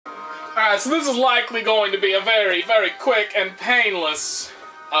Alright, so this is likely going to be a very, very quick and painless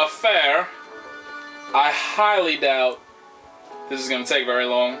affair. I highly doubt this is going to take very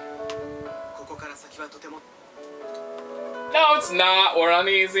long. No, it's not. We're on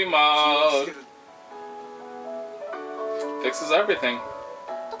easy mode. Fixes everything.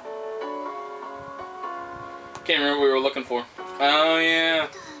 Can't remember what we were looking for. Oh, yeah.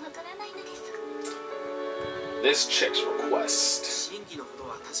 This chick's request.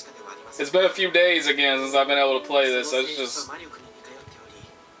 It's been a few days again since I've been able to play this. It's just...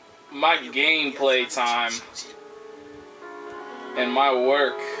 my gameplay time and my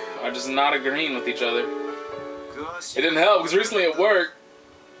work are just not agreeing with each other. It didn't help because recently at work,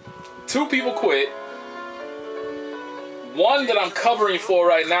 2 people quit. One that I'm covering for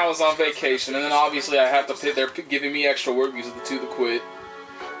right now is on vacation, and then obviously I have to pay. They're giving me extra work because of the 2 that quit.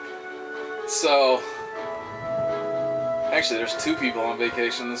 So, actually, there's 2 people on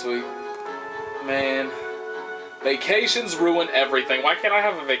vacation this week. Man, vacations ruin everything. Why can't I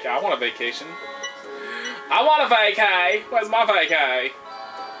have a vacation? I want a vacation. I want a vacay. Where's my vacay?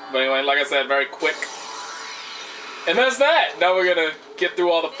 But anyway, like I said, very quick. And that's that. Now we're gonna get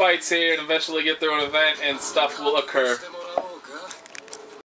through all the fights here and eventually get through an event, and stuff will occur.